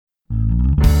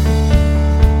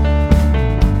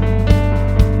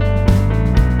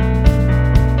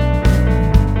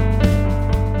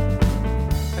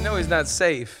not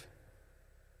safe.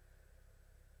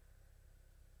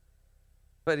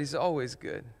 But he's always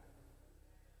good.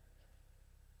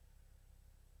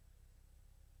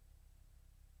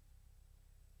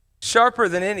 Sharper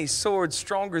than any sword,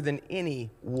 stronger than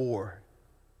any war.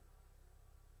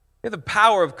 The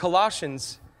power of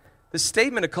Colossians, the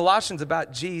statement of Colossians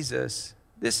about Jesus,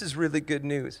 this is really good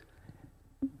news.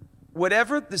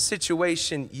 Whatever the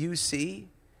situation you see,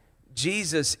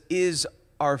 Jesus is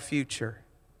our future.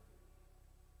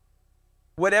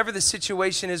 Whatever the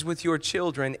situation is with your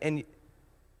children and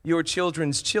your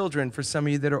children's children, for some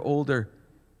of you that are older,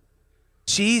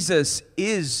 Jesus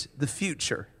is the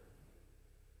future.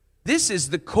 This is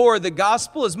the core of the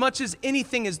gospel as much as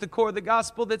anything is the core of the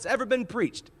gospel that's ever been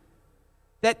preached.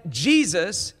 That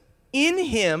Jesus, in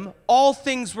him, all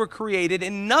things were created,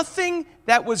 and nothing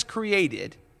that was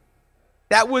created,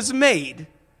 that was made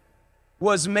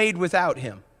without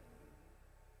him.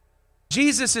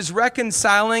 Jesus is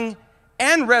reconciling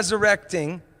and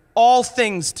resurrecting all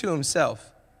things to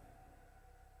himself.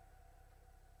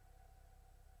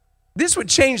 This would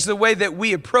change the way that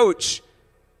we approach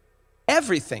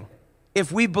everything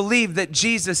if we believe that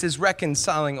Jesus is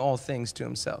reconciling all things to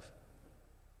himself.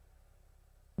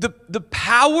 The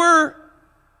power,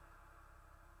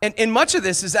 and much of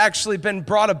this has actually been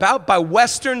brought about by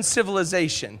Western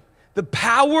civilization. The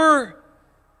power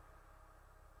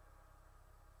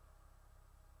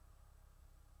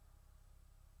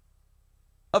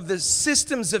of the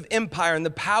systems of empire and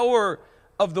the power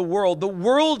of the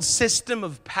world system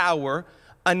of power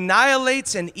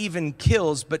annihilates and even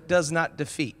kills, but does not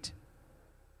defeat.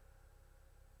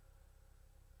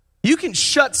 You can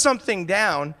shut something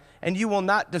down and you will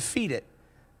not defeat it.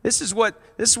 This is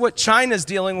what China's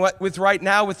dealing with right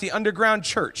now with the underground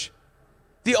church.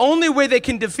 The only way they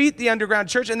can defeat the underground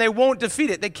church, and they won't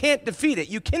defeat it, they can't defeat it.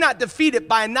 You cannot defeat it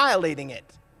by annihilating it.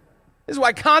 This is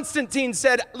why Constantine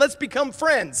said, let's become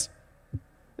friends.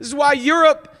 This is why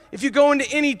Europe, if you go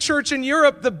into any church in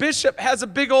Europe, the bishop has a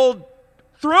big old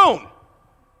throne.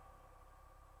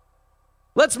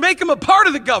 Let's make him a part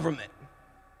of the government.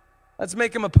 Let's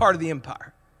make him a part of the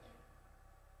empire.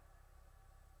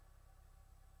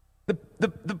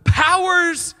 The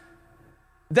powers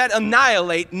that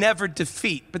annihilate never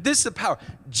defeat. But this is the power.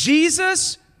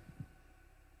 Jesus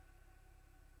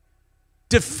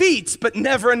defeats but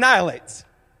never annihilates.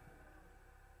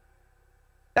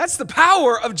 That's the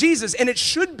power of Jesus, and it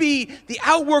should be the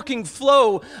outworking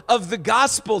flow of the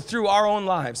gospel through our own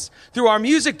lives. Through our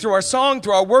music, through our song,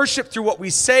 through our worship, through what we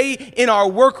say in our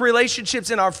work relationships,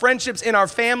 in our friendships, in our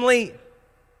family.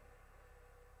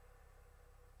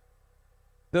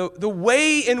 The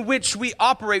way in which we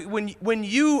operate, when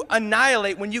you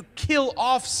annihilate, when you kill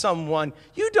off someone,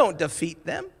 you don't defeat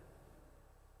them.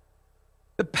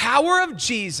 The power of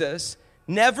Jesus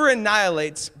never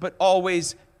annihilates, but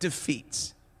always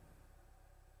defeats.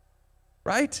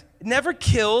 Right? It never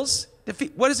kills,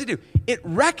 defeat. What does it do? It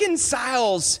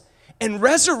reconciles and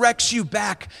resurrects you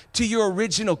back to your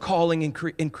original calling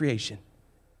in creation.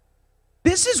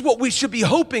 This is what we should be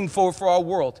hoping for our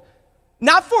world.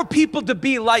 Not for people to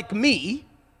be like me,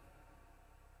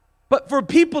 but for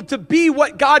people to be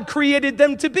what God created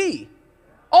them to be.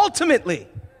 Ultimately.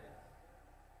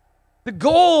 The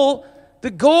goal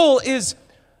is,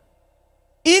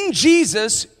 in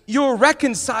Jesus, you're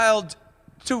reconciled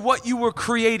to what you were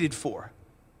created for.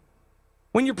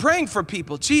 When you're praying for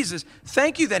people, Jesus,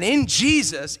 thank you that in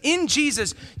Jesus,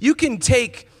 you can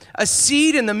take a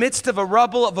seed in the midst of a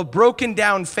rubble of a broken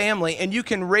down family, and you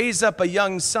can raise up a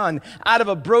young son out of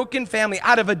a broken family,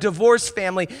 out of a divorced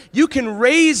family. You can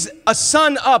raise a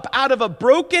son up out of a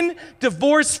broken,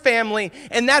 divorced family,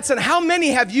 and how many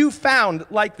have you found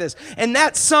like this? And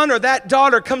that son or that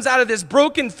daughter comes out of this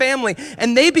broken family,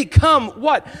 and they become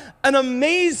what? An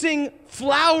amazing,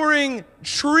 flowering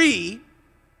tree.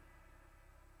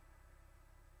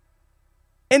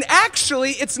 And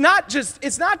actually, it's not just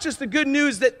the good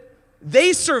news that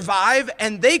they survive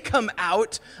and they come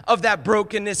out of that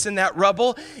brokenness and that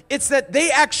rubble. It's that they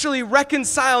actually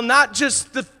reconcile not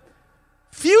just the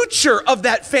future of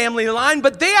that family line,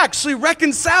 but they actually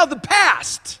reconcile the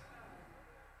past.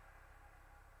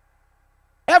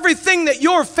 Everything that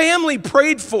your family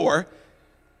prayed for,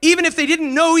 even if they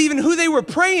didn't know even who they were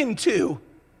praying to,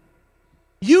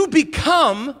 you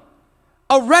become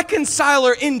a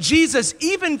reconciler in Jesus,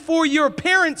 even for your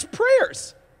parents'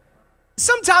 prayers.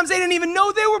 Sometimes they didn't even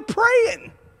know they were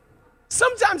praying.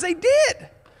 Sometimes they did.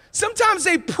 Sometimes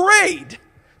they prayed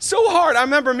so hard. I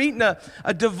remember meeting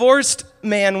a divorced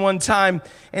man one time,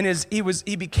 and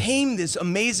he became this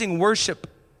amazing worship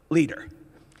leader.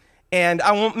 And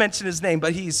I won't mention his name,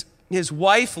 but he's his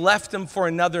wife left him for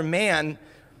another man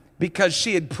because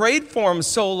she had prayed for him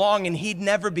so long and he'd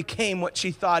never became what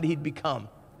she thought he'd become.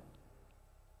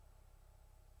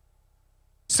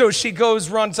 So she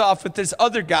runs off with this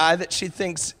other guy that she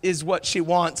thinks is what she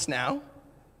wants now.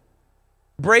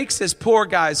 Breaks this poor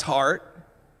guy's heart.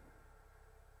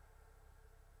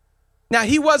 Now,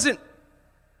 he wasn't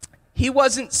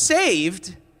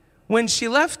saved when she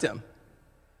left him.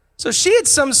 So she had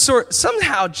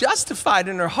somehow justified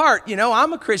in her heart,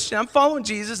 I'm a Christian, I'm following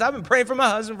Jesus, I've been praying for my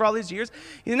husband for all these years.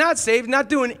 He's not saved, not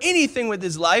doing anything with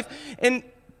his life. And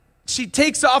she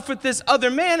takes off with this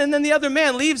other man, and then the other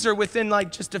man leaves her within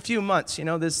just a few months,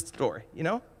 this story,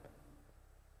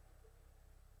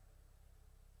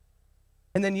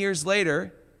 And then years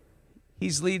later,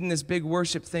 he's leading this big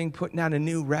worship thing, putting out a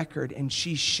new record, and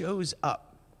she shows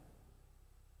up.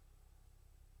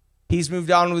 He's moved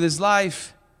on with his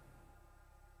life.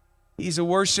 He's a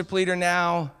worship leader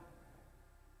now.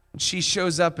 She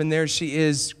shows up, and there she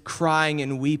is crying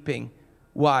and weeping.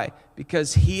 Why?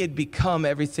 Because he had become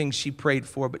everything she prayed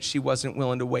for, but she wasn't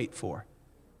willing to wait for.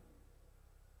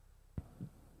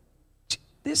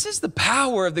 This is the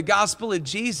power of the gospel of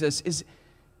Jesus.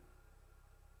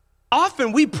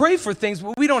 Often we pray for things,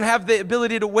 but we don't have the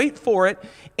ability to wait for it.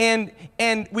 And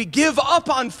we give up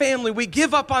on family. We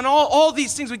give up on all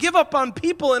these things. We give up on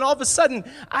people. And all of a sudden,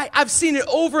 I've seen it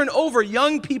over and over.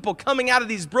 Young people coming out of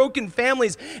these broken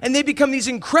families. And they become these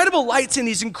incredible lights in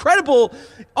these incredible,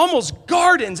 almost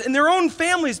gardens. And their own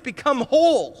families become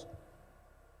whole.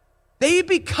 They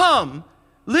become,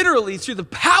 literally, through the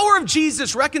power of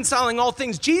Jesus reconciling all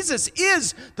things. Jesus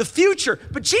is the future.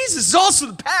 But Jesus is also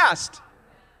the past.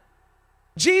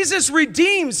 Jesus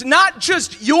redeems not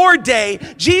just your day.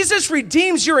 Jesus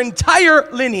redeems your entire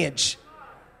lineage.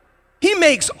 He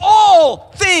makes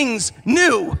all things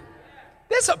new.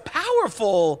 That's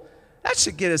that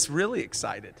should get us really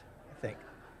excited, I think.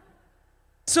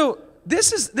 So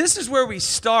this is where we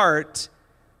start.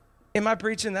 Am I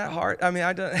preaching that hard? I mean,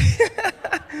 I don't.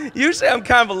 Usually I'm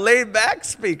kind of a laid back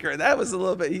speaker. That was a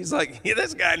little bit, he's like, yeah,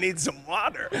 this guy needs some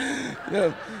water.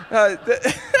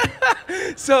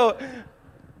 So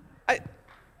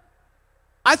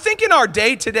I think in our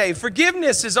day today,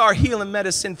 forgiveness is our healing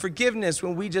medicine. Forgiveness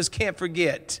when we just can't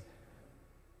forget.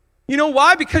 You know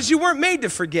why? Because you weren't made to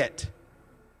forget.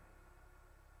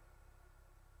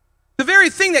 The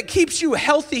very thing that keeps you a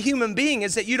healthy human being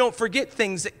is that you don't forget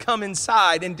things that come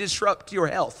inside and disrupt your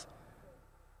health.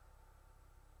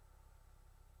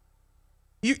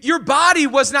 Your body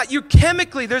was not, you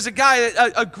chemically, there's a guy,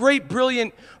 a great,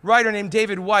 brilliant writer named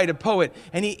David White, a poet,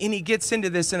 and he gets into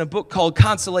this in a book called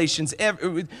Consolations,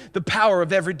 The Power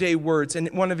of Everyday Words, and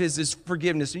one of his is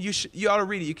forgiveness. And you ought to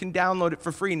read it. You can download it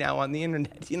for free now on the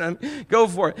internet, go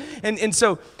for it.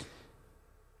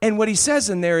 And what he says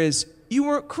in there is, you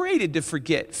weren't created to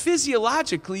forget.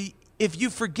 Physiologically, if you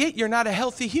forget, you're not a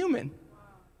healthy human.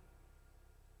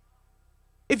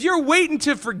 If you're waiting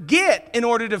to forget in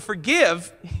order to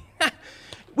forgive,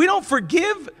 we don't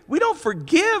forgive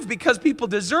because people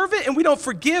deserve it, and we don't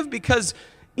forgive because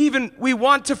even we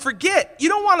want to forget. You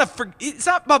don't want to it's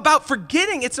not about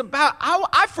forgetting, it's about how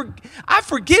I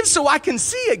forgive so I can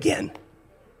see again.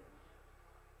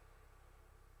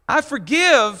 I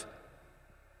forgive.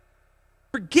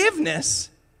 Forgiveness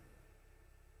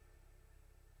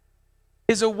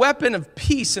is a weapon of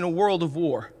peace in a world of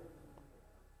war.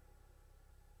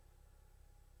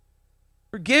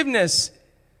 Forgiveness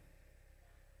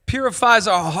purifies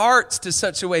our hearts to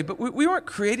such a way, but we weren't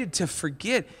created to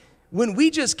forget. When we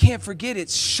just can't forget,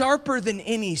 it's sharper than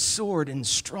any sword and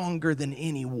stronger than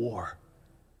any war.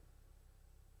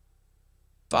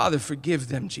 Father, forgive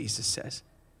them, Jesus says.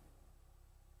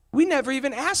 We never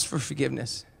even asked for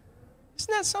forgiveness.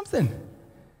 Isn't that something?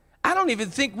 I don't even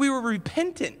think we were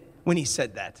repentant when he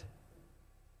said that.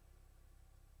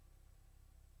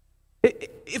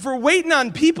 If we're waiting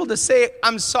on people to say,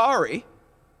 I'm sorry,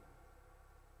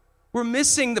 we're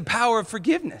missing the power of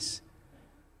forgiveness.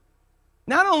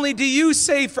 Not only do you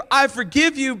say, I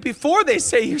forgive you, before they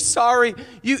say you're sorry,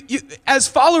 you as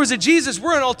followers of Jesus,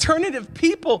 we're an alternative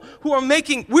people we're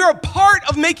a part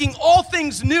of making all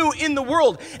things new in the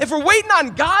world. If we're waiting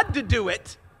on God to do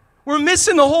it, we're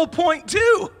missing the whole point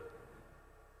too.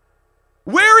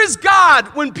 Where is God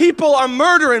when people are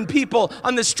murdering people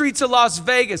on the streets of Las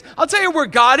Vegas? I'll tell you where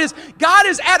God is. God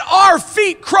is at our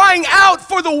feet crying out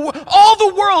for all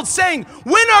the world saying,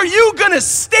 when are you going to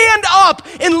stand up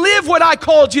and live what I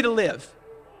called you to live?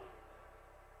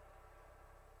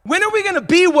 When are we going to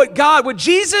be what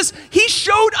Jesus, he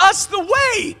showed us the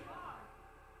way.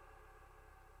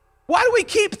 Why do we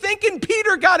keep thinking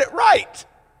Peter got it right?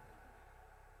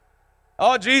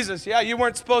 Oh, Jesus, yeah, you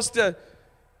weren't supposed to.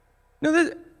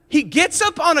 No, he gets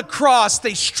up on a cross.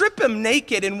 They strip him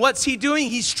naked. And what's he doing?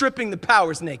 He's stripping the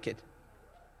powers naked.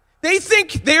 They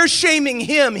think they're shaming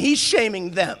him. He's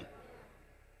shaming them.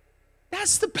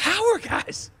 That's the power,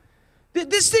 guys.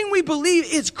 This thing we believe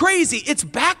is crazy. It's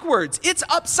backwards. It's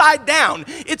upside down.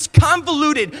 It's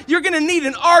convoluted. You're going to need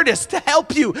an artist to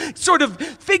help you sort of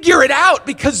figure it out,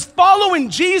 because following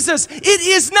Jesus, it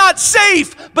is not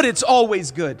safe, but it's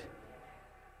always good.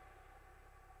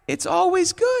 It's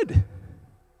always good.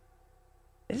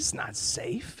 It's not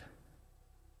safe.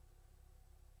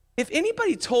 If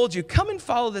anybody told you, come and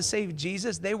follow the saved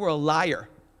Jesus, they were a liar.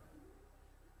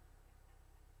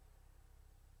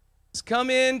 Just come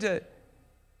into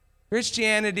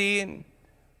Christianity and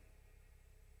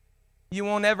you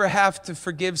won't ever have to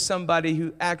forgive somebody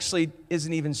who actually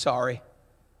isn't even sorry.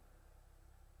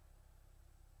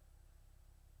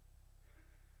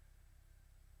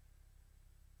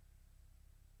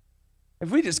 If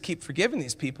we just keep forgiving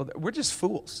these people, we're just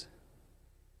fools.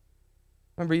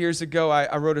 Remember years ago,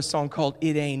 I wrote a song called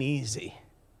It Ain't Easy.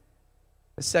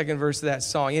 The second verse of that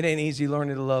song, it ain't easy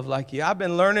learning to love like you. I've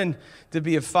been learning to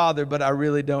be a father, but I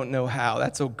really don't know how.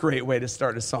 That's a great way to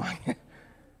start a song.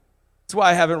 That's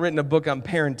why I haven't written a book on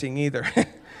parenting either.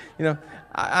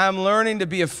 I'm learning to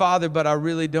be a father, but I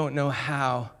really don't know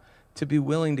how to be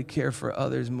willing to care for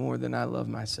others more than I love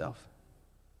myself.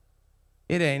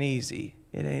 It ain't easy.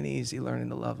 It ain't easy learning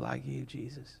to love like you,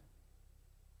 Jesus.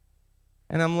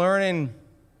 And I'm learning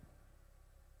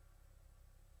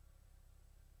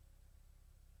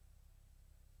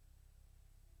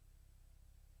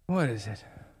what is it?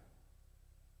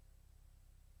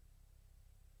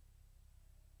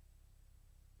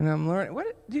 And I'm learning.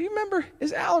 What do you remember?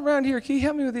 Is Al around here? Can you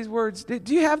help me with these words? Do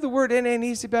you have the word "it ain't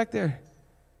easy" back there?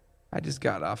 I just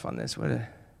got off on this.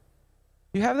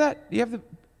 You have that? Do you have the?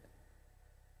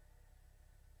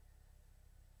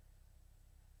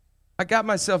 I got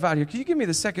myself out here. Can you give me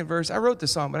the second verse? I wrote the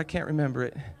song, but I can't remember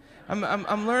it.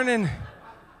 I'm learning.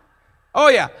 Oh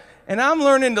yeah, and I'm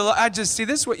learning to. I just see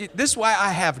this. This is why I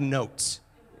have notes,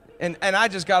 and I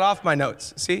just got off my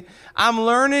notes. See, I'm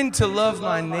learning to love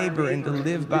my neighbor and to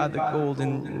live by the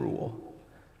golden rule.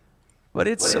 But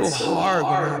it's so hard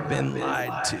when I've been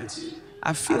lied to.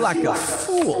 I feel like a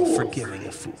fool for giving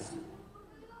a fool.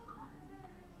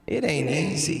 It ain't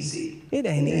easy. It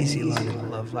ain't easy learning to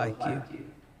love like you.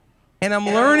 And I'm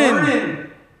learning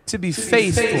to be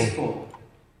faithful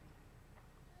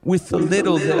with the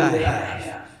little that I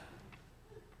have.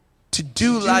 To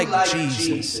do like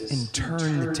Jesus and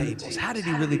turn the tables. How did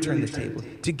he really turn the table?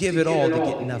 To give it all to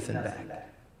get nothing back.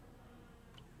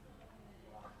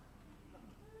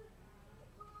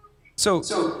 So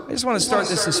I just want to start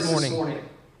this morning.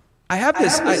 I have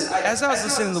this, as I was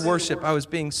listening to the worship, I was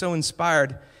being so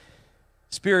inspired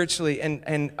spiritually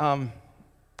and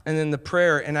then the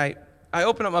prayer, and I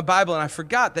opened up my Bible and I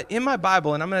forgot that in my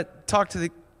Bible, and I'm going to talk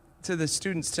to the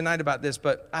students tonight about this,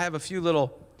 but I have a few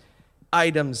little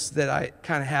items that I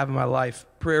kind of have in my life,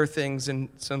 prayer things and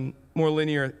some more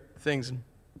linear things.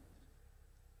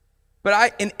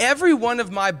 But in every one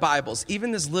of my Bibles,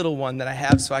 even this little one that I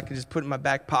have so I can just put it in my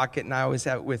back pocket and I always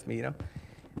have it with me,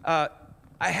 I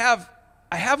have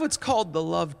what's called the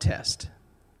love test.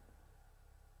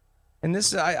 And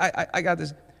this, I got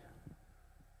this.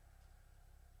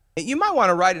 You might want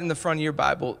to write it in the front of your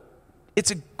Bible.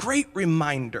 It's a great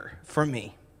reminder for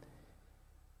me.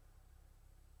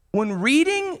 When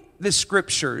reading the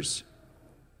scriptures,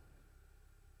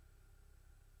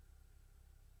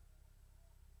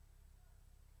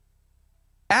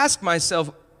 ask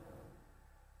myself,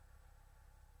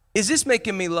 is this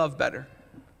making me love better?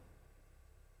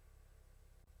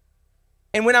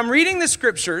 And when I'm reading the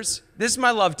scriptures, this is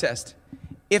my love test.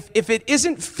 If it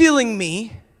isn't filling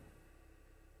me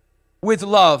with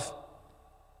love,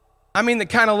 I mean the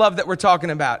kind of love that we're talking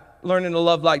about, learning to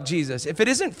love like Jesus. If it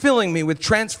isn't filling me with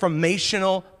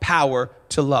transformational power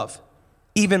to love,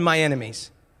 even my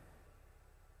enemies,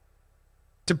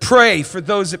 to pray for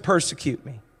those that persecute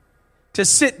me, to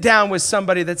sit down with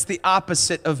somebody that's the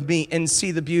opposite of me and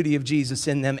see the beauty of Jesus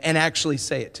in them and actually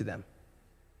say it to them.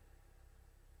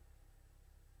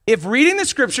 If reading the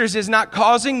scriptures is not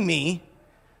causing me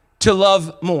to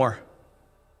love more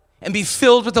and be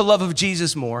filled with the love of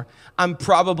Jesus more, I'm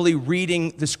probably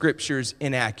reading the scriptures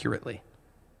inaccurately.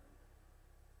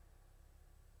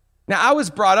 Now, I was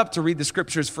brought up to read the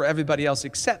scriptures for everybody else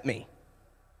except me.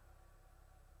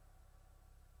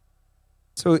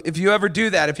 So if you ever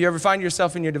do that, if you ever find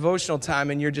yourself in your devotional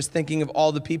time and you're just thinking of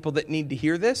all the people that need to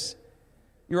hear this,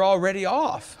 you're already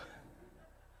off.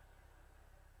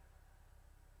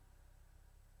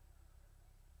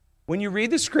 when you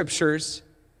read the scriptures,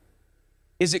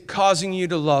 is it causing you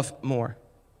to love more?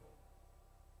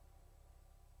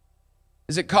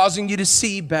 Is it causing you to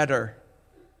see better?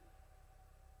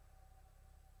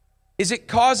 Is it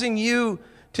causing you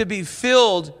to be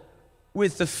filled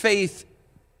with the faith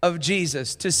of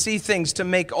Jesus, to see things, to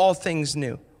make all things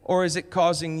new? Or is it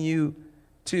causing you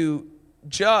to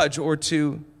judge or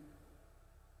to...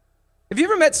 Have you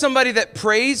ever met somebody that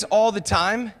prays all the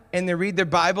time and they read their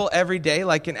Bible every day,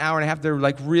 like an hour and a half? They're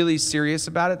like really serious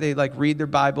about it. They like read their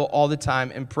Bible all the time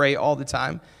and pray all the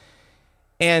time.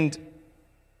 And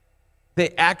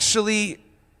they actually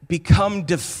become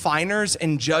definers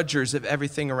and judgers of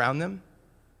everything around them.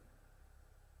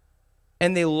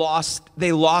 And they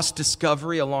lost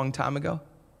discovery a long time ago.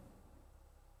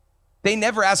 They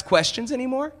never ask questions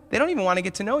anymore. They don't even want to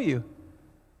get to know you.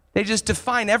 They just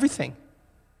define everything.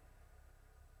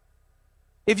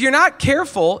 If you're not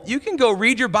careful, you can go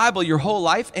read your Bible your whole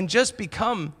life and just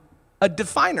become a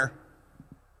definer.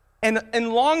 And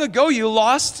long ago, you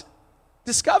lost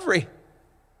discovery.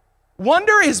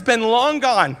 Wonder has been long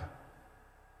gone.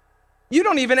 You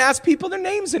don't even ask people their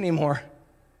names anymore.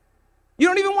 You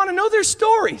don't even want to know their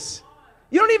stories.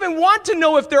 You don't even want to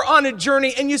know if they're on a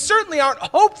journey, and you certainly aren't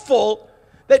hopeful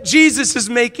that Jesus is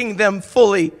making them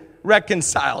fully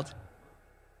reconciled.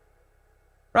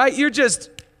 Right? You're just...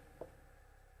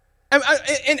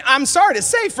 And I'm sorry to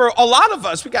say, for a lot of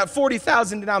us, we got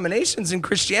 40,000 denominations in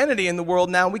Christianity in the world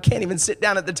now, and we can't even sit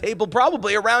down at the table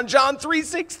probably around John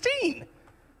 3:16.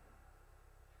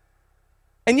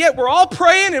 And yet we're all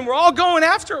praying and we're all going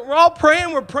after it. We're all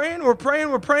praying, we're praying, we're praying,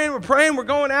 we're praying, we're praying, we're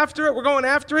going after it, we're going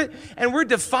after it, and we're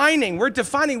defining. We're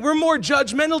more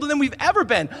judgmental than we've ever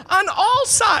been on all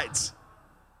sides.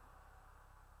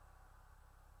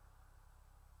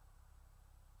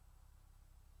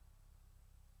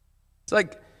 It's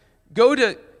like, go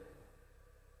to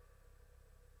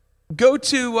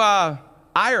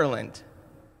Ireland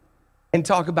and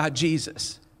talk about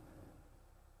Jesus.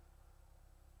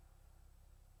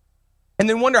 And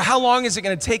then wonder how long is it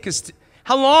going to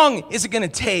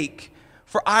take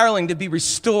for Ireland to be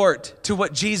restored to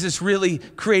what Jesus really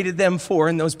created them for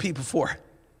and those people for?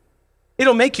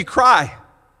 It'll make you cry.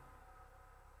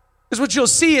 Because what you'll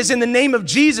see is in the name of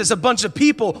Jesus, a bunch of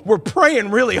people were praying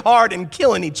really hard and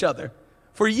killing each other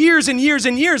for years and years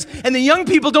and years. And the young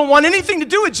people don't want anything to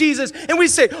do with Jesus. And we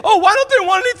say, oh, why don't they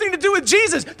want anything to do with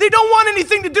Jesus? They don't want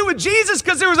anything to do with Jesus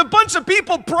because there was a bunch of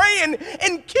people praying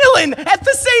and killing at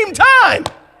the same time.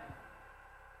 The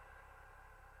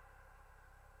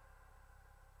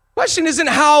question isn't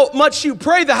how much you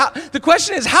pray. The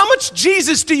question is, how much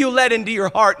Jesus do you let into your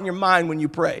heart and your mind when you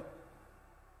pray?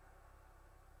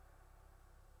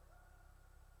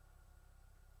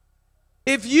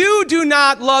 If you do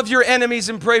not love your enemies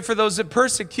and pray for those that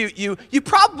persecute you, you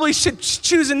probably should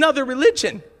choose another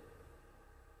religion.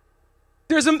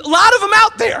 There's a lot of them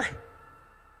out there.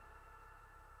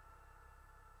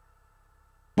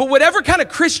 But whatever kind of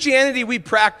Christianity we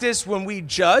practice when we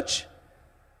judge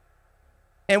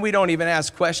and we don't even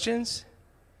ask questions,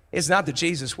 is not the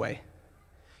Jesus way.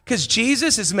 Because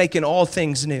Jesus is making all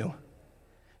things new.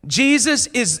 Jesus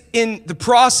is in the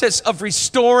process of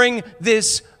restoring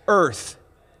this earth.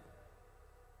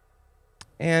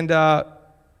 And the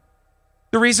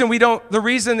reason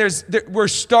we're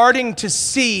starting to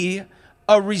see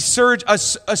a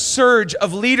surge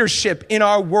of leadership in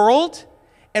our world,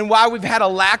 and why we've had a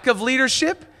lack of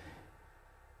leadership,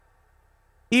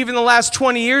 even the last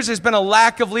 20 years, there's been a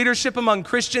lack of leadership among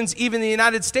Christians, even in the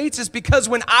United States, is because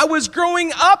when I was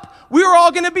growing up, we were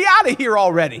all going to be out of here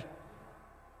already.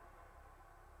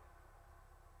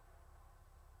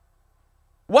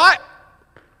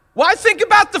 Why think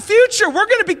about the future? We're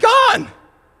going to be gone.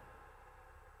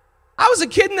 I was a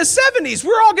kid in the 70s.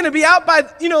 We're all going to be out by,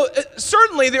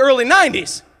 certainly the early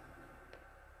 90s.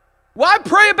 Why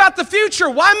pray about the future?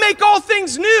 Why make all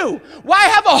things new? Why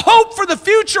have a hope for the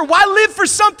future? Why live for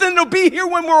something that'll be here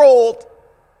when we're old?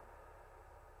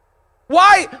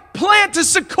 Why plant a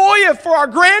sequoia for our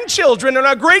grandchildren and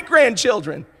our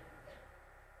great-grandchildren?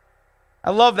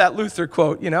 I love that Luther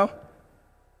quote,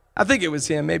 I think it was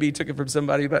him. Maybe he took it from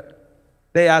somebody, but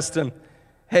they asked him,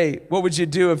 hey, what would you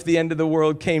do if the end of the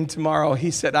world came tomorrow? He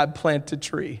said, I'd plant a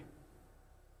tree.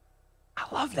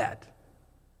 I love that.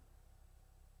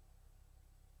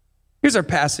 Here's our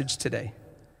passage today.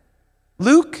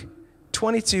 Luke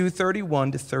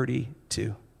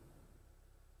 22:31-32.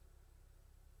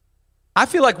 I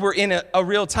feel like we're in a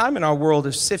real time in our world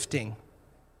of sifting.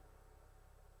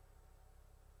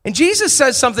 And Jesus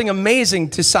says something amazing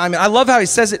to Simon. I love how he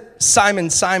says it, Simon,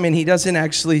 Simon. He doesn't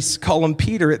actually call him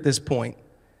Peter at this point.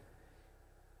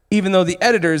 Even though the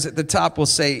editors at the top will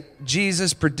say,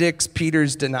 Jesus predicts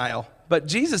Peter's denial. But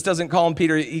Jesus doesn't call him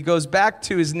Peter. He goes back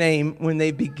to his name when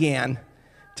they began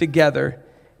together.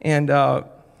 And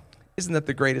isn't that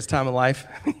the greatest time of life?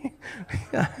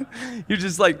 You're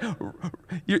just like,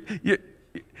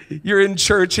 you're in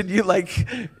church and you like,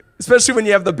 especially when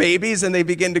you have the babies and they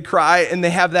begin to cry and they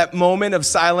have that moment of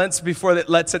silence before it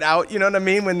lets it out. You know what I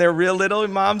mean? When they're real little,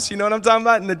 moms, you know what I'm talking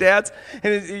about? And the dads,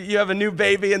 and you have a new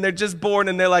baby and they're just born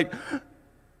and they're like,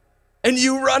 and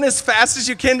you run as fast as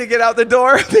you can to get out the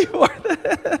door before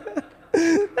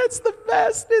That's the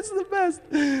best. It's the best.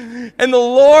 And the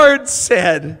Lord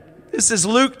said, this is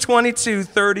Luke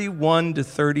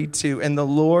 22:31-32. And the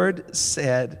Lord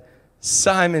said,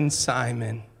 Simon,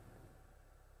 Simon,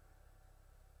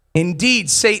 indeed,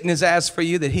 Satan has asked for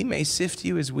you that he may sift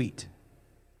you as wheat.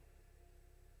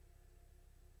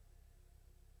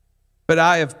 But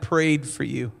I have prayed for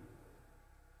you.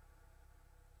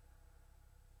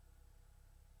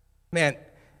 Man,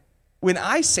 when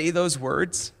I say those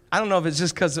words, I don't know if it's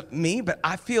just because of me, but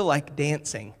I feel like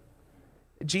dancing.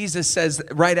 Jesus says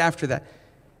right after that,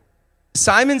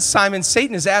 Simon, Simon,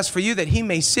 Satan has asked for you that he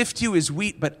may sift you as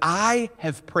wheat, but I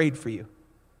have prayed for you,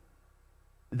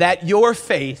 that your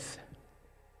faith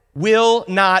will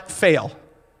not fail.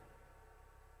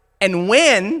 And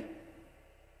when,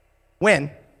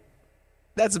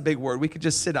 that's a big word. We could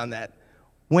just sit on that.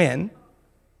 When,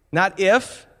 not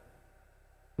if,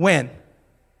 when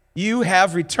you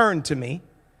have returned to me,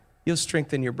 you'll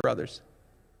strengthen your brothers.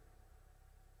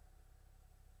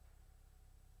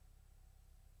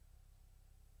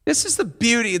 This is the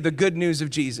beauty of the good news of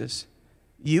Jesus.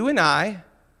 You and I,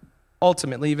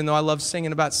 ultimately, even though I love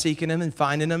singing about seeking him and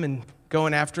finding him and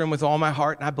going after him with all my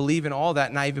heart, and I believe in all that,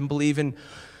 and I even believe in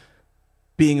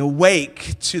being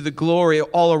awake to the glory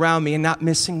all around me and not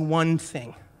missing one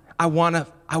thing. I want to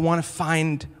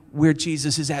find where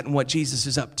Jesus is at and what Jesus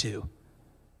is up to.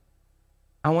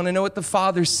 I want to know what the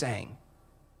Father's saying.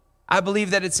 I believe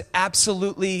that it's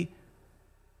absolutely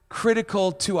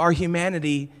critical to our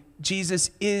humanity.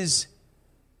 Jesus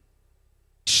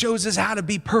shows us how to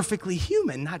be perfectly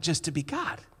human, not just to be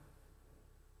God.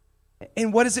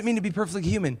 And what does it mean to be perfectly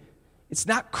human? It's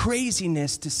not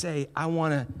craziness to say, I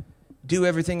want to do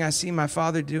everything I see my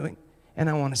Father doing, and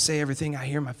I want to say everything I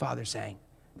hear my Father saying.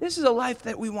 This is a life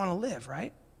that we want to live,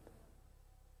 right?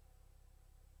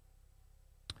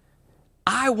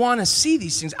 I want to see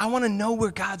these things. I want to know where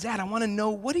God's at. I want to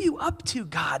know, what are you up to,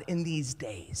 God, in these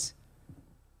days?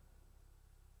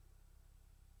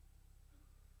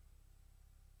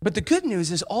 But the good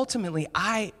news is ultimately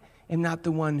I am not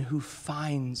the one who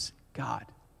finds God.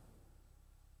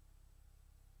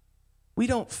 We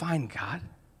don't find God.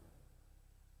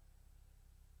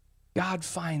 God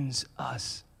finds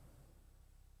us.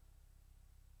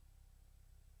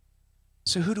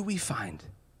 So who do we find?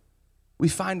 We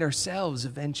find ourselves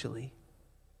eventually.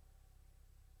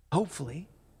 Hopefully.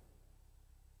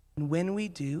 And when we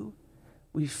do,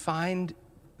 we find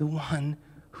the one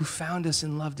who found us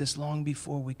and loved us long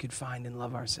before we could find and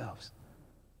love ourselves.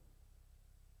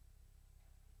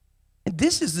 And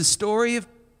this is the story of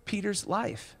Peter's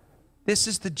life. This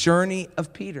is the journey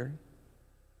of Peter.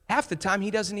 Half the time,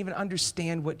 he doesn't even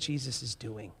understand what Jesus is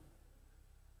doing.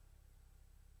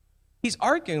 He's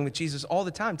arguing with Jesus all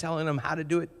the time, telling him how to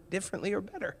do it differently or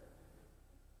better.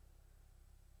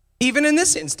 Even in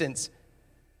this instance,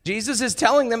 Jesus is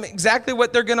telling them exactly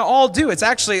what they're going to all do. It's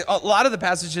actually, a lot of the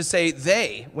passages say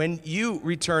they, when you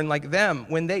return like them,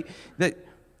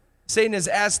 Satan is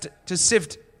asked to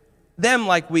sift them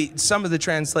like wheat, some of the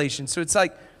translations. So it's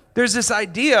like, there's this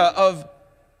idea of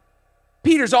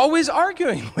Peter's always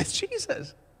arguing with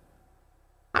Jesus.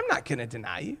 I'm not going to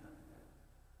deny you.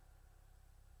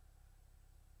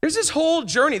 There's this whole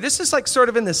journey. This is like sort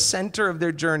of in the center of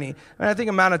their journey. I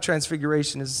think Mount of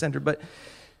Transfiguration is the center, but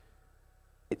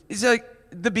it's like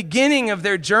the beginning of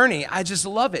their journey. I just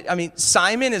love it. I mean,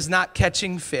 Simon is not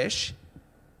catching fish.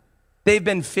 They've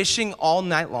been fishing all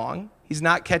night long. He's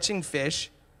not catching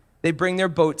fish. They bring their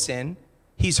boats in.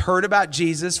 He's heard about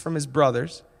Jesus from his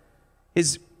brothers.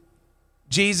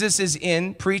 Jesus is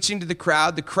in preaching to the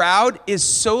crowd. The crowd is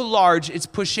so large, it's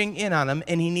pushing in on him,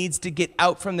 and he needs to get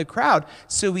out from the crowd.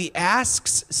 So he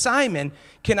asks Simon,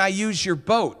 can I use your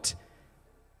boat?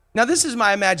 Now, this is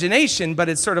my imagination, but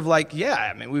it's sort of like, yeah,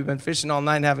 I mean, we've been fishing all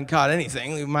night and haven't caught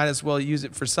anything. We might as well use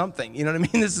it for something. You know what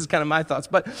I mean? This is kind of my thoughts.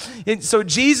 So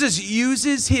Jesus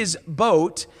uses his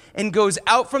boat and goes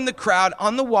out from the crowd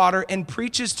on the water and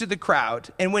preaches to the crowd.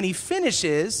 And when he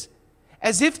finishes,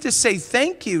 as if to say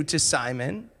thank you to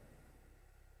Simon,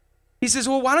 He says,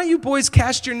 well, why don't you boys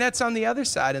cast your nets on the other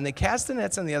side? And they cast the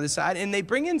nets on the other side, and they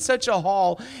bring in such a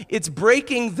haul, it's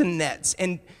breaking the nets.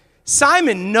 And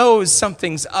Simon knows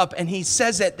something's up, and he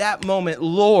says at that moment,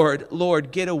 Lord,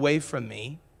 Lord, get away from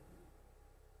me.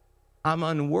 I'm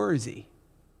unworthy.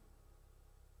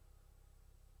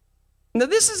 Now,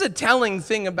 this is a telling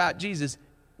thing about Jesus.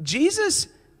 Jesus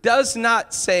does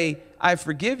not say, I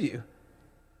forgive you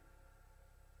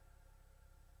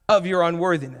of your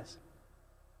unworthiness.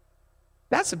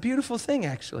 That's a beautiful thing,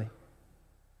 actually.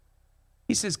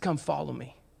 He says, come follow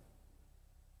me.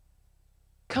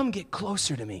 Come get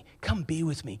closer to me. Come be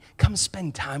with me. Come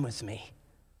spend time with me.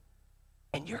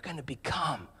 And you're going to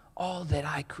become all that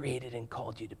I created and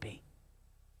called you to be.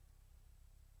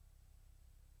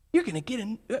 You're going to get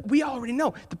in. We already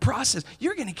know the process.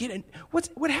 You're going to get in.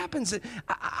 What happens?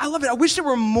 I love it. I wish there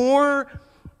were more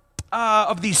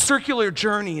of these circular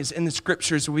journeys in the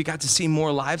scriptures where we got to see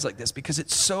more lives like this, because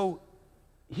it's so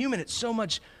human. It's so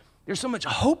much. There's so much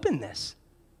hope in this.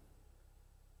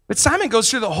 But Simon goes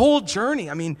through the whole journey.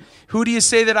 I mean, who do you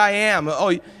say that I am?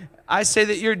 Oh, I say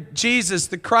that you're Jesus,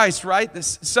 the Christ, right? The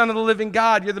Son of the living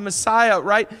God. You're the Messiah,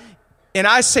 right? And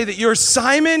I say that you're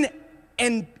Simon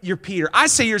and you're Peter. I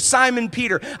say you're Simon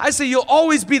Peter. I say you'll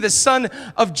always be the son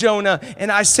of Jonah.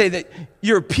 And I say that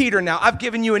you're Peter now. I've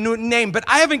given you a new name, but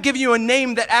I haven't given you a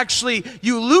name that actually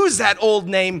you lose that old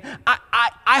name.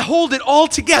 I hold it all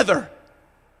together.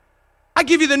 I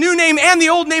give you the new name and the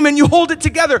old name, and you hold it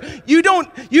together. You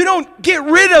don't get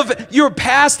rid of your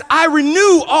past. I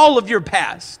renew all of your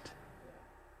past.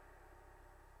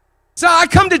 So I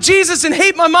come to Jesus and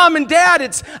hate my mom and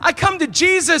dad. I come to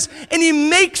Jesus and he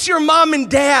makes your mom and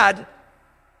dad,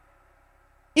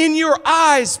 in your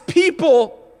eyes,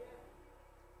 people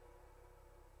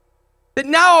that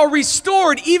now are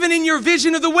restored even in your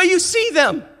vision of the way you see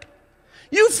them.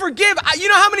 You forgive. You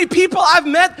know how many people I've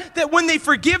met that when they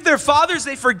forgive their fathers,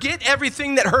 they forget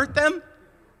everything that hurt them?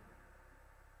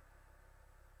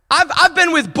 I've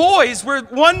been with boys where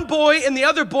one boy and the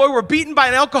other boy were beaten by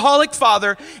an alcoholic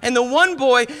father, and the one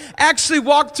boy actually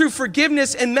walked through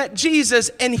forgiveness and met Jesus,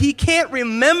 and he can't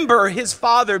remember his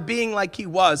father being like he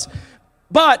was.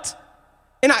 But,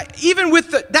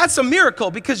 that's a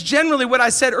miracle, because generally what I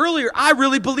said earlier, I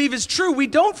really believe is true. We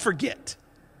don't forget.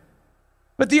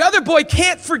 But the other boy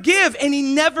can't forgive, and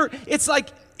it's like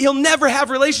he'll never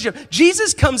have a relationship.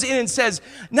 Jesus comes in and says,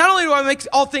 not only do I make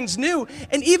all things new,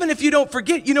 and even if you don't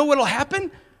forget, you know what will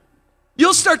happen?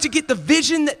 You'll start to get the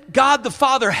vision that God the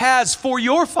Father has for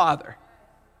your father.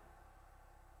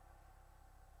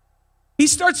 He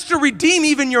starts to redeem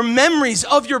even your memories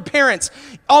of your parents.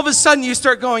 All of a sudden you'll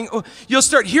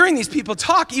start hearing these people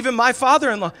talk. Even my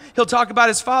father-in-law, he'll talk about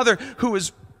his father who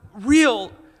was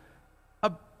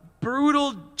a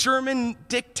brutal German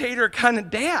dictator kind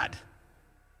of dad.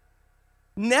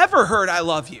 Never heard I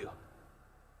love you.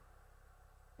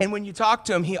 And when you talk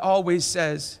to him, he always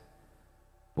says,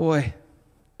 boy,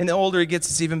 and the older he gets,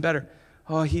 it's even better.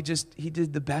 Oh, he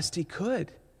did the best he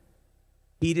could.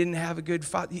 He didn't have a good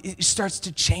father. It starts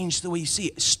to change the way you see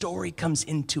it. A story comes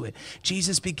into it.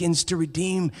 Jesus begins to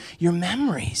redeem your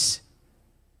memories.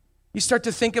 You start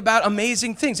to think about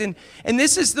amazing things. And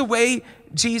this is the way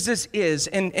Jesus is.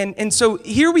 And so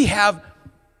here we have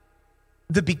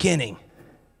the beginning.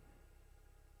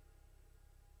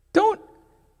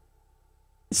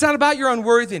 It's not about your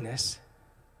unworthiness.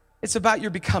 It's about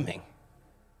your becoming.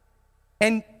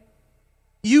 And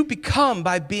you become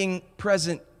by being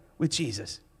present with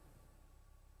Jesus.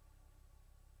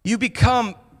 You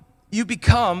become,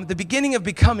 the beginning of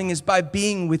becoming is by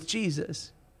being with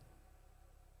Jesus.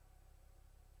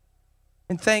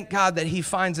 And thank God that he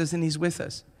finds us and he's with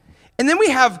us. And then we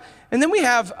have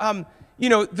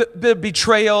the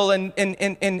betrayal and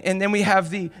then we have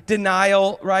the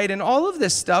denial, right? And all of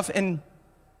this stuff. And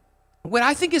what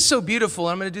I think is so beautiful,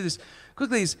 and I'm going to do this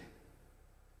quickly, is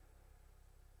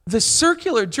the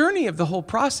circular journey of the whole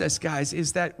process, guys,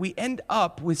 is that we end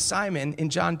up with Simon in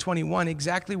John 21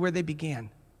 exactly where they began.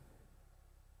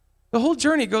 The whole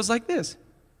journey goes like this.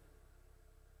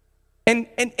 And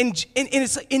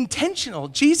it's intentional.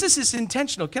 Jesus is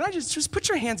intentional. Can I just put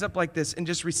your hands up like this and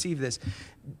just receive this?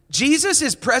 Jesus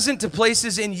is present to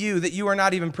places in you that you are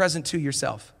not even present to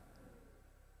yourself.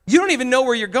 You don't even know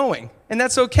where you're going, and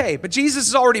that's okay. But Jesus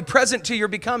is already present to your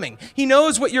becoming. He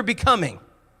knows what you're becoming.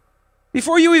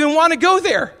 Before you even want to go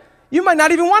there, you might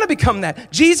not even want to become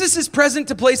that. Jesus is present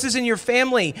to places in your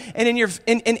family and in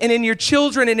your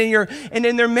children and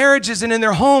in their marriages and in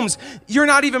their homes you're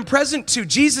not even present to.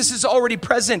 Jesus is already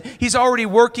present. He's already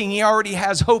working. He already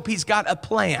has hope. He's got a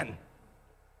plan.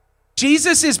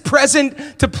 Jesus is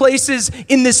present to places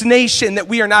in this nation that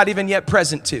we are not even yet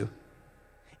present to.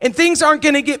 And things aren't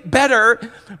going to get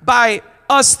better by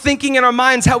us thinking in our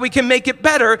minds how we can make it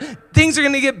better. Things are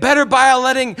going to get better by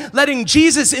letting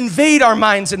Jesus invade our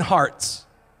minds and hearts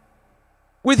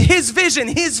with his vision,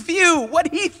 his view,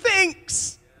 what he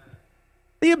thinks.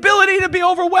 The ability to be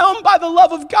overwhelmed by the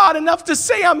love of God enough to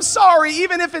say I'm sorry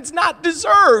even if it's not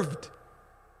deserved.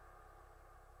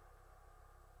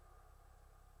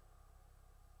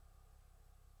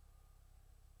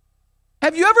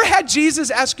 Have you ever had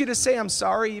Jesus ask you to say I'm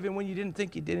sorry even when you didn't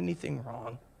think you did anything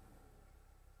wrong?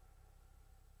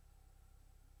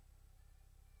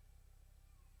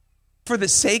 For the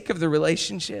sake of the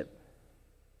relationship?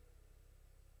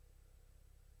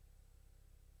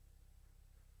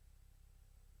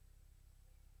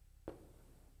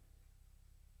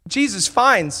 Jesus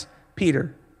finds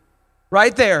Peter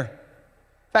right there.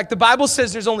 In fact, the Bible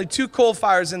says there's only 2 coal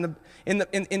fires in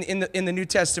the New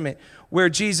Testament where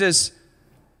Jesus,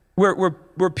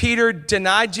 where Peter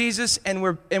denied Jesus and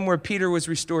where Peter was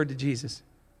restored to Jesus.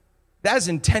 That is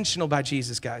intentional by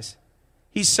Jesus, guys.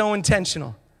 He's so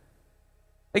intentional.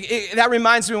 That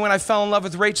reminds me when I fell in love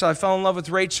with Rachel. I fell in love with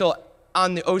Rachel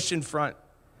on the ocean front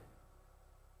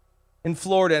in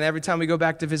Florida, and every time we go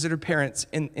back to visit her parents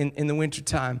in the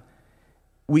wintertime,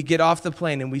 we get off the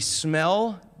plane and we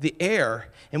smell the air,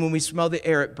 and when we smell the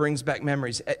air, it brings back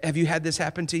memories. Have you had this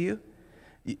happen to you?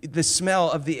 The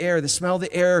smell of the air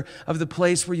of the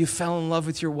place where you fell in love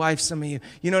with your wife, some of you.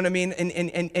 You know what I mean?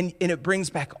 And it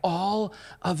brings back all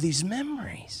of these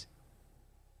memories.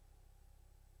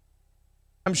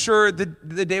 I'm sure the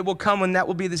day will come when that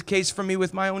will be the case for me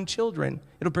with my own children.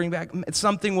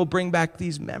 Something will bring back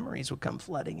these memories, will come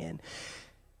flooding in.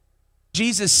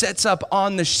 Jesus sets up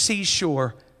on the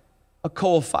seashore a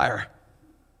coal fire.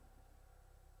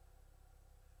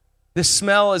 The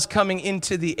smell is coming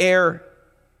into the air.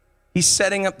 He's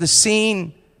setting up the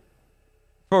scene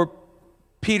for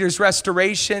Peter's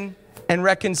restoration and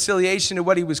reconciliation to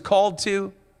what he was called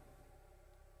to.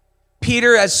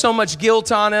 Peter has so much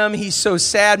guilt on him. He's so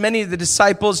sad. Many of the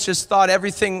disciples just thought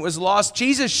everything was lost.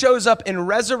 Jesus shows up in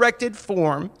resurrected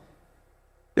form.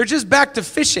 They're just back to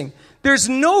fishing. There's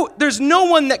no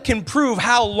one that can prove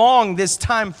how long this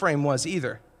time frame was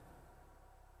either.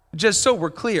 Just so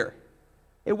we're clear.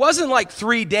 It wasn't like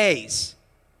 3 days.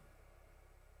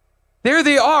 There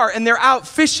they are, and they're out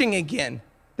fishing again.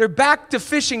 They're back to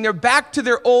fishing. They're back to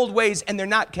their old ways, and they're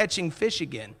not catching fish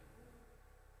again.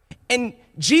 And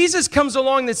Jesus comes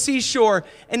along the seashore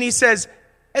and he says,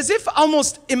 as if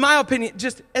almost, in my opinion,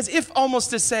 just as if almost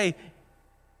to say,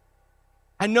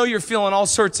 I know you're feeling all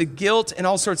sorts of guilt and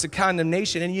all sorts of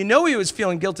condemnation. And you know he was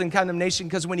feeling guilt and condemnation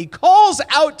because when he calls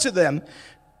out to them,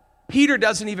 Peter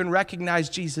doesn't even recognize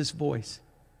Jesus' voice.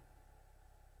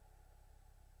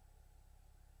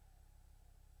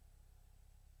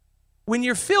 When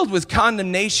you're filled with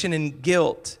condemnation and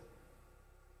guilt,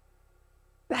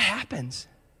 that happens.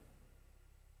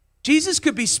 Jesus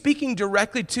could be speaking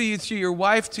directly to you through your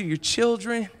wife, to your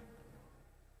children,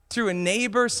 through a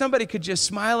neighbor. Somebody could just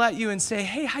smile at you and say,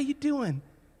 hey, how you doing?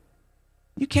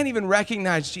 You can't even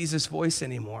recognize Jesus' voice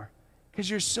anymore because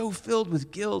you're so filled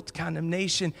with guilt,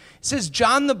 condemnation. It says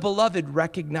John the Beloved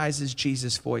recognizes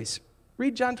Jesus' voice.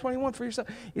 Read John 21 for yourself.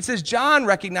 It says John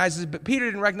recognizes, but Peter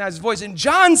didn't recognize his voice. And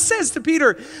John says to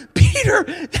Peter, Peter,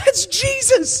 that's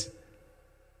Jesus.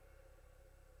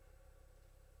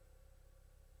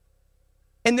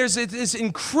 And there's this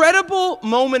incredible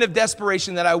moment of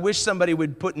desperation that I wish somebody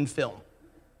would put in film.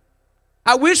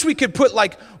 I wish we could put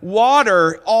like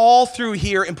water all through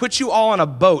here and put you all on a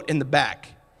boat in the back.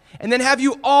 And then have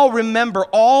you all remember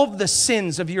all of the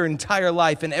sins of your entire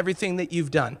life and everything that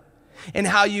you've done. And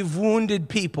how you've wounded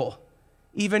people,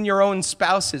 even your own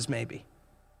spouses maybe.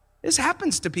 This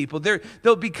happens to people.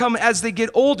 They'll become, as they get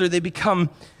older, they become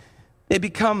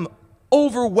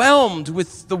overwhelmed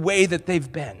with the way that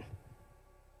they've been.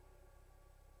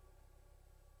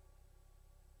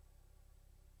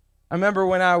 I remember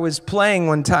when I was playing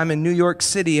one time in New York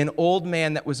City, an old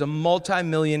man that was a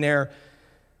multimillionaire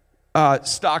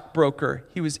stockbroker.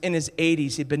 He was in his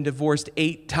 80s. He'd been divorced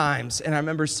 8 times. And I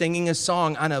remember singing a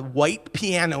song on a white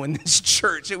piano in this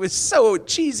church. It was so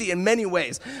cheesy in many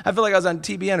ways. I feel like I was on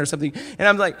TBN or something. And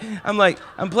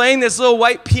I'm playing this little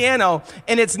white piano,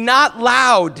 and it's not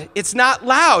loud. It's not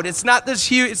loud. It's not this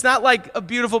huge. It's not like a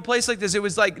beautiful place like this. It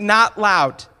was like not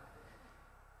loud.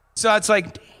 So it's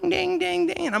like ding, ding, ding,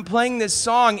 ding. And I'm playing this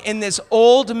song, and this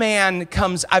old man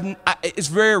comes. It's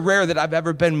very rare that I've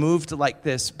ever been moved like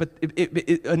this, but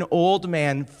an old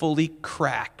man fully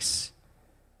cracks.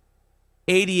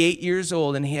 88 years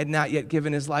old, and he had not yet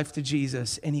given his life to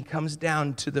Jesus. And he comes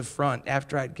down to the front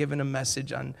after I'd given a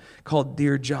message called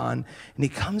Dear John. And he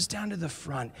comes down to the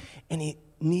front, and he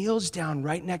kneels down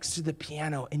right next to the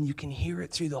piano, and you can hear it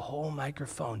through the whole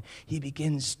microphone. He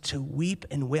begins to weep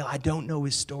and wail. I don't know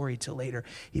his story till later.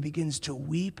 He begins to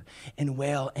weep and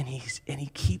wail, and he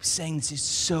keeps saying, this is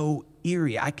so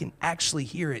eerie. I can actually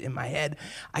hear it in my head.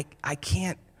 I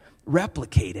can't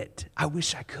replicate it. I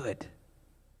wish I could.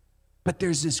 But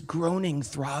there's this groaning,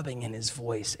 throbbing in his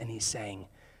voice, and he's saying,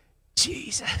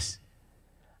 Jesus,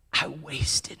 I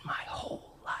wasted my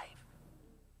whole life.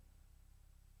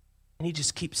 And he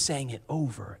just keeps saying it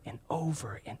over and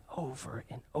over and over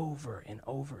and over and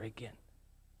over again,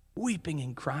 weeping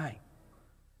and crying.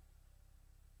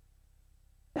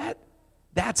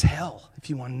 That's hell, if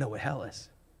you want to know what hell is.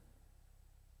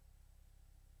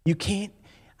 I can't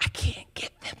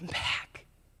get them back.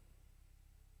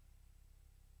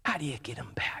 How do you get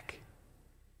them back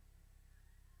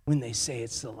when they say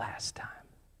it's the last time?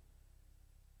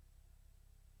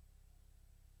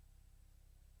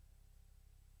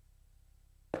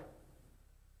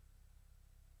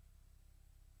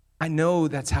 I know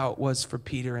that's how it was for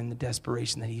Peter and the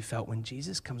desperation that he felt when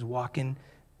Jesus comes walking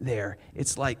there.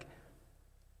 It's like,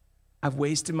 I've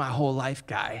wasted my whole life,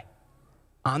 guy,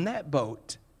 on that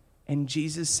boat, and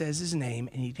Jesus says his name,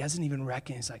 and he doesn't even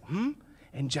recognize. He's like,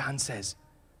 And John says,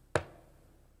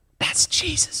 that's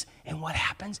Jesus. And what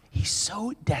happens? He's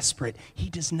so desperate, he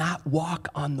does not walk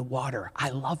on the water. I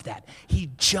love that. He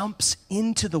jumps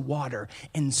into the water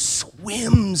and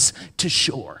swims to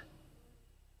shore.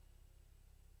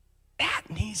 That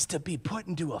needs to be put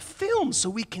into a film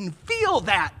so we can feel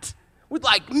that with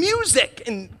like music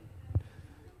and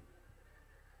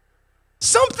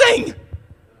something.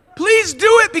 Please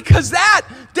do it, because that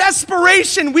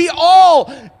desperation, we all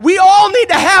need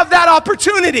to have that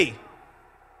opportunity.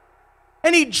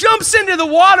 And he jumps into the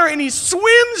water and he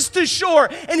swims to shore,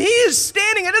 and he is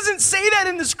standing. It doesn't say that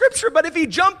in the scripture, but if he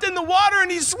jumped in the water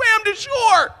and he swam to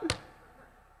shore,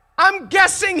 I'm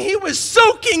guessing he was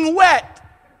soaking wet,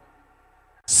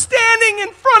 standing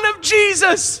in front of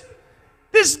Jesus,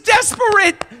 this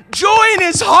desperate joy in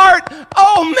his heart.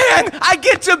 Oh man, I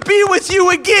get to be with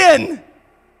you again.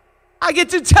 I get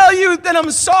to tell you that I'm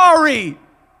sorry.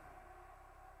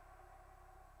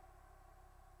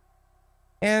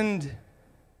 And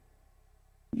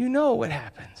you know what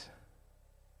happens.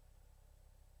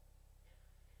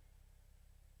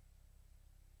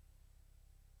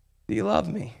 Do you love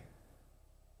me?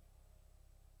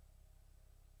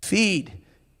 Feed.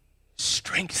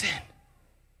 Strengthen.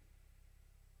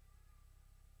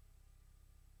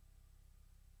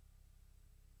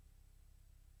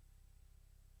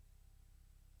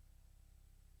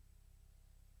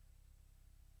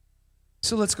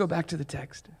 So let's go back to the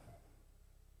text.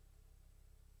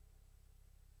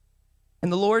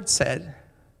 And the Lord said,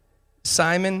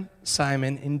 Simon,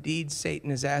 Simon, indeed Satan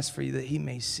has asked for you that he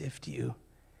may sift you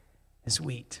as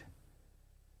wheat.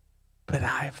 But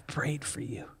I have prayed for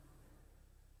you,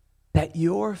 that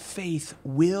your faith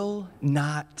will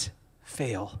not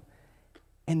fail.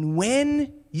 And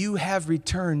when you have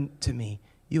returned to me,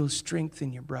 you'll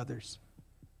strengthen your brothers.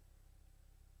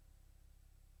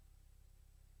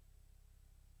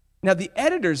 Now, the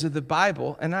editors of the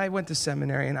Bible, and I went to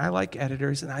seminary, and I like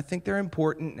editors, and I think they're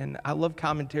important, and I love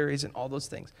commentaries and all those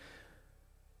things.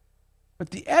 But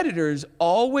the editors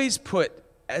always put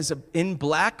in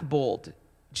black bold,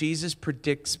 Jesus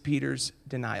predicts Peter's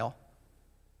denial.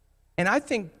 And I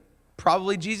think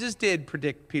probably Jesus did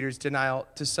predict Peter's denial.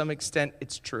 To some extent,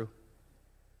 it's true.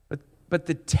 But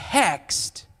the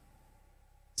text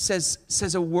says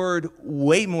a word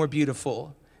way more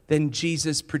beautiful than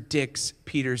Jesus predicts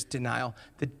Peter's denial.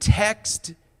 The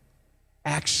text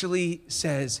actually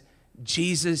says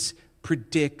Jesus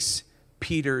predicts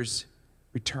Peter's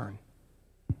return.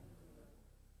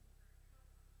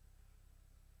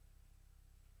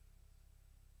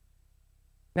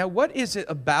 Now, what is it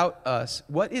about us?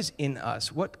 What is in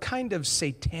us? What kind of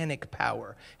satanic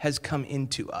power has come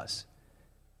into us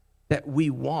that we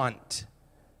want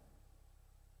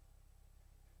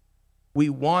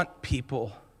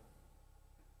people?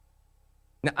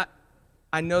 Now,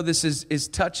 I know this is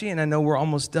touchy, and I know we're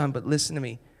almost done, but listen to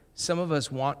me. Some of us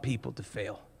want people to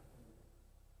fail.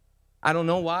 I don't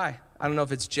know why. I don't know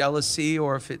if it's jealousy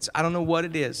or I don't know what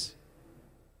it is.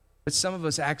 But some of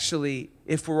us actually,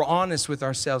 if we're honest with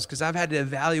ourselves, because I've had to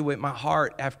evaluate my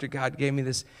heart after God gave me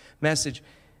this message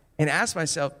and ask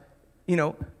myself,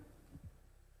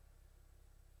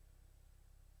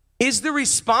 is the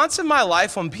response of my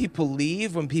life when people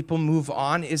leave, when people move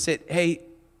on, is it, hey,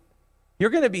 You're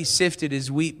going to be sifted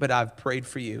as wheat, but I've prayed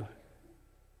for you.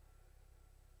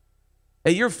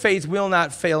 That your faith will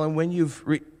not fail, and when you've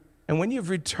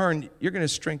returned, you're going to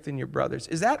strengthen your brothers.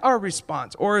 Is that our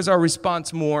response? Or is our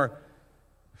response more,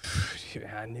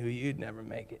 I knew you'd never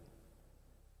make it?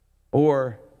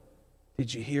 Or,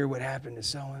 did you hear what happened to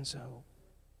so-and-so?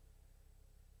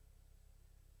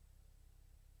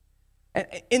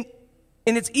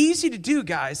 And it's easy to do,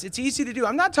 guys. It's easy to do.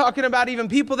 I'm not talking about even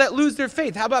people that lose their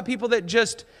faith. How about people that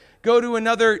just go to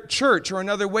another church or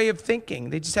another way of thinking?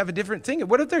 They just have a different thing.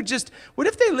 What if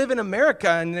they live in America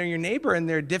and they're your neighbor and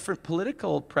they're a different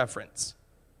political preference?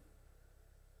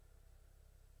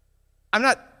 I'm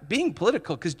not being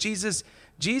political because Jesus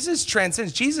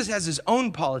transcends. Jesus has his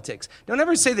own politics. Don't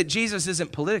ever say that Jesus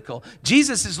isn't political.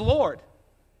 Jesus is Lord.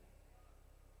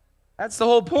 That's the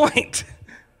whole point.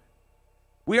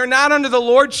 We are not under the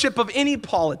lordship of any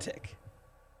politic.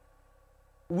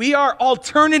 We are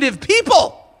alternative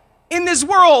people in this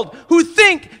world who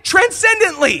think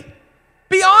transcendently,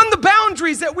 beyond the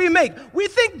boundaries that we make. We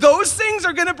think those things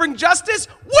are going to bring justice.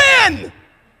 When?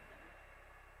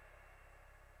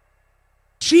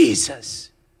 Jesus.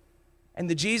 And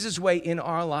the Jesus way in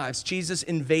our lives. Jesus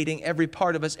invading every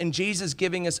part of us. And Jesus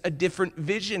giving us a different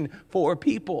vision for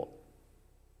people.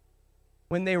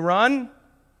 When they run,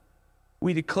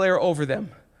 we declare over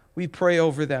them. We pray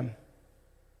over them.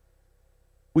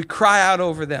 We cry out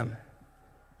over them.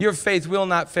 Your faith will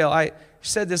not fail. I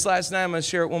said this last night. I'm going to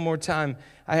share it one more time.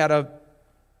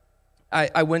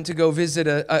 I went to go visit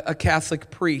a Catholic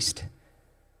priest.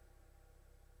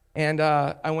 And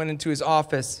I went into his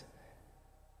office.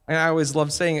 And I always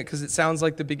love saying it because it sounds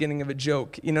like the beginning of a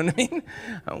joke. You know what I mean?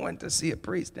 I went to see a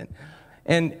priest.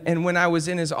 And when I was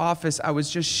in his office, I was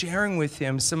just sharing with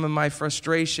him some of my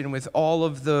frustration with all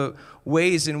of the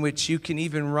ways in which you can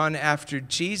even run after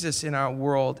Jesus in our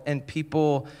world. And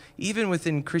people, even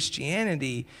within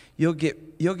Christianity, you'll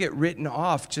get written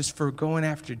off just for going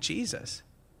after Jesus.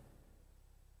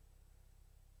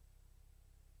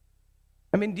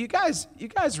 I mean, do you guys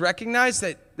recognize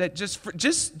that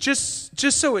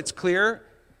just so it's clear,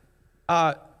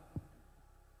 I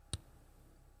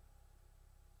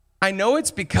know it's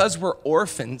because we're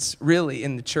orphans, really,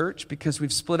 in the church, because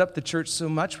we've split up the church so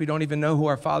much we don't even know who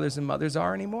our fathers and mothers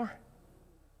are anymore.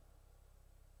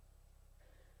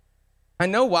 I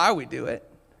know why we do it.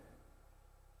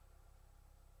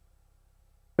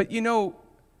 But you know,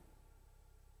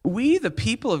 we, the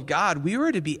people of God, we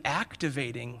were to be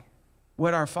activating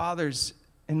what our fathers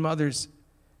and mothers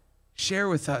share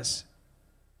with us.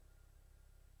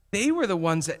 They were the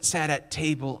ones that sat at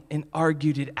table and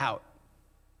argued it out.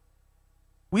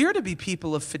 We are to be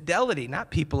people of fidelity, not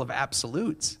people of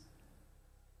absolutes.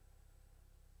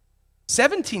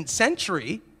 17th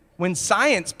century, when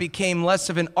science became less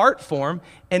of an art form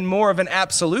and more of an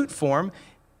absolute form,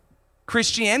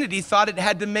 Christianity thought it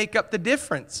had to make up the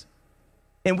difference.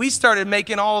 And we started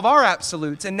making all of our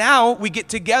absolutes. And now we get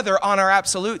together on our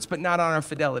absolutes, but not on our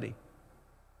fidelity.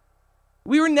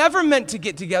 We were never meant to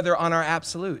get together on our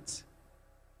absolutes.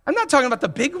 I'm not talking about the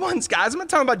big ones, guys. I'm not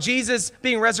talking about Jesus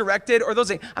being resurrected or those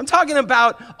things. I'm talking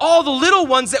about all the little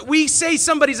ones that we say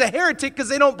somebody's a heretic because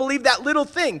they don't believe that little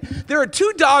thing. There are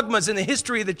two dogmas in the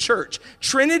history of the church: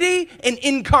 Trinity and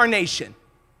incarnation.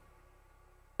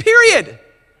 Period.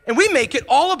 And we make it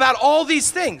all about all these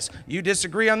things. You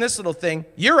disagree on this little thing,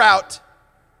 you're out.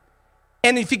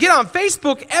 And if you get on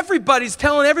Facebook, everybody's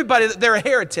telling everybody that they're a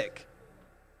heretic.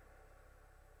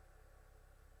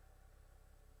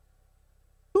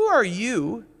 Who are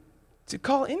you to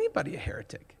call anybody a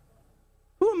heretic?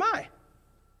 Who am I?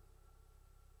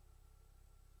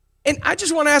 And I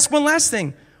just want to ask one last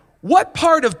thing. What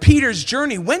part of Peter's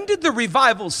journey, when did the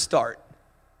revival start?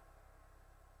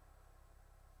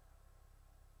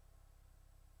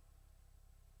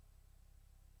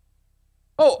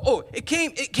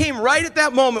 It came right at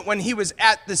that moment when he was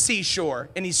at the seashore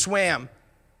and he swam.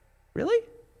 Really?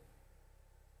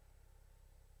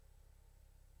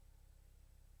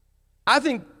 I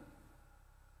think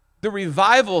the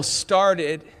revival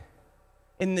started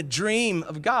in the dream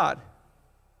of God,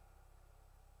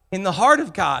 in the heart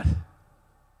of God.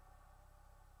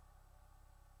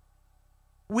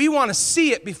 We want to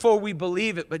see it before we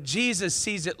believe it, but Jesus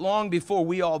sees it long before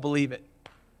we all believe it.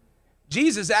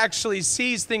 Jesus actually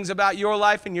sees things about your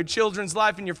life and your children's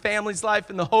life and your family's life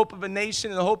and the hope of a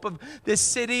nation and the hope of this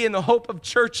city and the hope of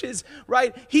churches,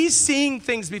 right? He's seeing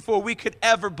things before we could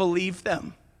ever believe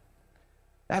them.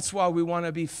 That's why we want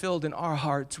to be filled in our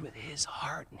hearts with his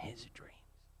heart and his dreams.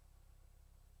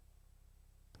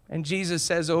 And Jesus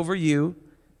says over you,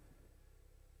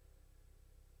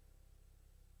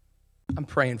 I'm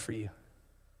praying for you.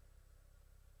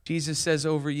 Jesus says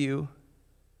over you,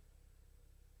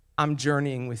 I'm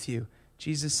journeying with you.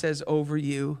 Jesus says over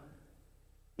you,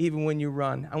 even when you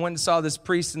run. I went and saw this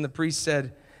priest, and the priest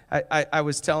said, I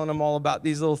was telling him all about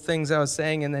these little things I was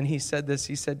saying, and then he said this.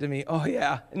 He said to me, oh,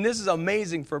 yeah, and this is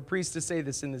amazing for a priest to say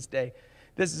this in this day.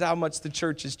 This is how much the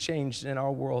church has changed in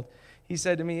our world. He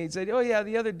said to me, oh, yeah,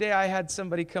 the other day I had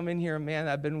somebody come in here, a man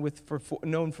I've been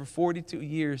known for 42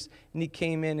 years, and he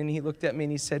came in and he looked at me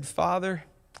and he said, Father,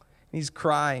 and he's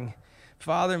crying,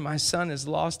 Father, my son has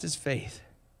lost his faith.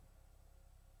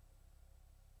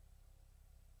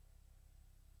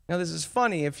 Now, this is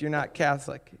funny if you're not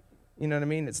Catholic. You know what I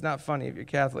mean? It's not funny if you're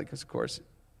Catholic, of course.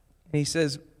 And he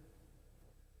says,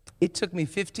 it took me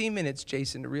 15 minutes,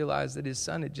 Jason, to realize that his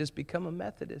son had just become a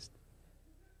Methodist.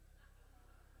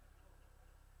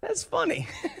 That's funny.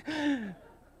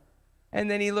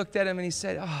 And then he looked at him and he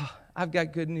said, oh, I've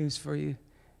got good news for you.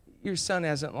 Your son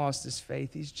hasn't lost his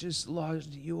faith. He's just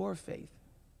lost your faith.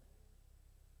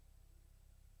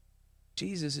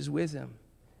 Jesus is with him.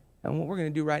 And what we're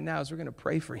going to do right now is we're going to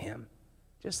pray for him,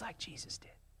 just like Jesus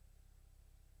did.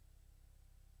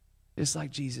 Just like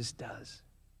Jesus does.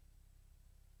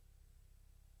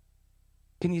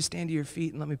 Can you stand to your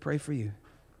feet and let me pray for you?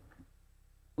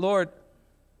 Lord,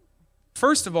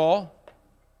 first of all,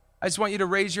 I just want you to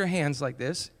raise your hands like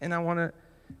this, and I want to,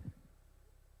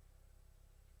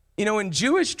 in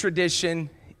Jewish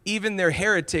tradition, even their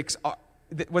heretics are,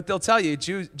 what they'll tell you,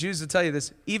 Jews will tell you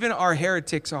this, even our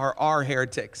heretics are our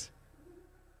heretics.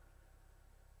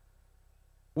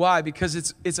 Why? Because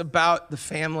it's about the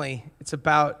family. It's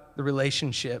about the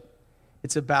relationship.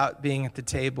 It's about being at the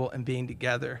table and being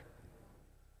together.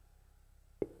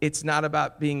 It's not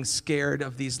about being scared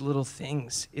of these little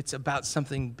things. It's about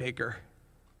something bigger.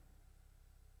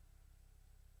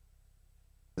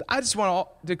 I just want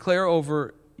to declare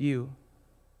over you,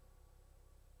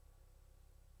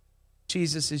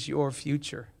 Jesus is your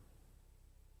future.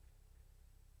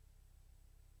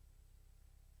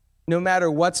 No matter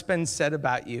what's been said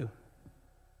about you.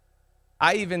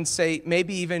 I even say,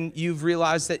 maybe even you've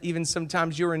realized that even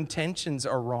sometimes your intentions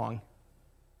are wrong.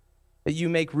 That you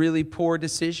make really poor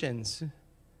decisions.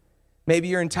 Maybe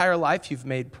your entire life you've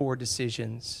made poor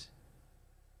decisions.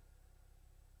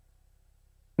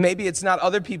 Maybe it's not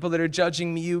other people that are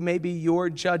judging you. Maybe you're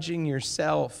judging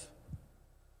yourself.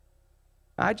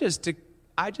 I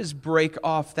just break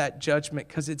off that judgment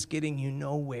because it's getting you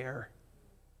nowhere.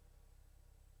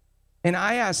 And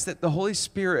I ask that the Holy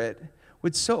Spirit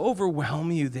would so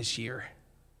overwhelm you this year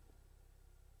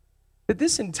that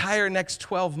this entire next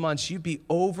 12 months you be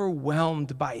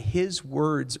overwhelmed by His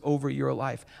words over your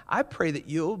life. I pray that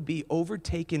you'll be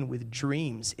overtaken with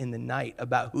dreams in the night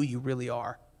about who you really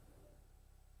are.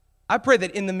 I pray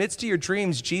that in the midst of your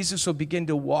dreams, Jesus will begin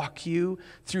to walk you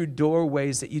through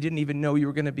doorways that you didn't even know you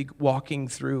were going to be walking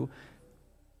through.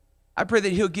 I pray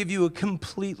that He'll give you a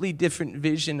completely different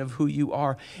vision of who you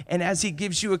are. And as He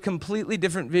gives you a completely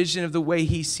different vision of the way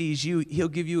He sees you, He'll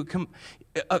give you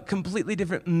a completely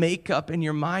different makeup in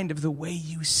your mind of the way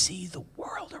you see the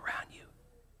world around you.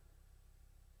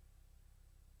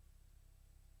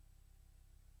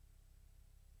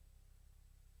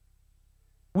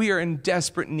 We are in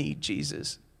desperate need,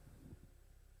 Jesus.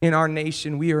 In our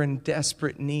nation, we are in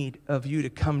desperate need of you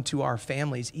to come to our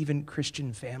families, even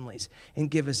Christian families, and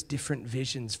give us different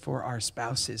visions for our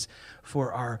spouses,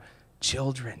 for our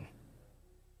children,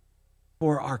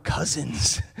 for our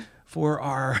cousins, for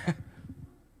our,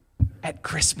 at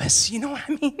Christmas, you know what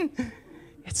I mean?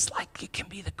 It's like it can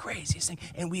be the craziest thing.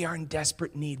 And we are in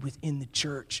desperate need within the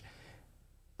church.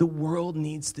 The world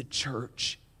needs the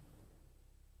church.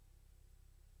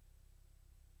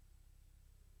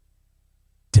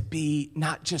 To be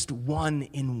not just one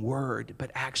in word,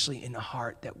 but actually in the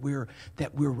heart, that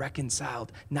we're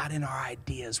reconciled, not in our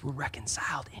ideas, we're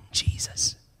reconciled in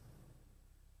Jesus.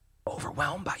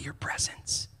 Overwhelmed by your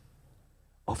presence,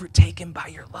 overtaken by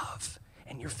your love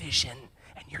and your vision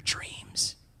and your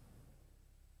dreams.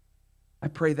 I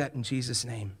pray that in Jesus'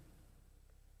 name.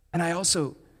 And I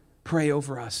also pray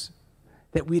over us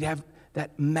that we'd have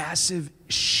that massive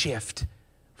shift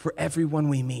for everyone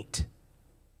we meet.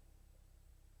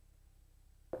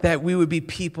 That we would be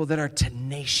people that are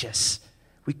tenacious.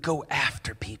 We go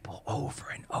after people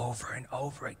over and over and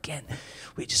over again.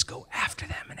 We just go after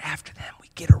them and after them. We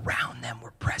get around them. We're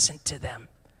present to them.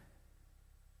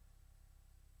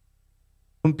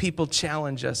 When people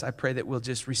challenge us, I pray that we'll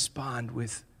just respond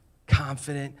with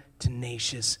confident,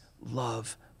 tenacious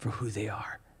love for who they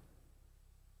are.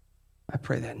 I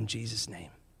pray that in Jesus' name.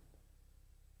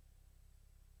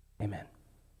 Amen.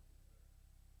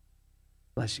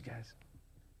 Bless you guys.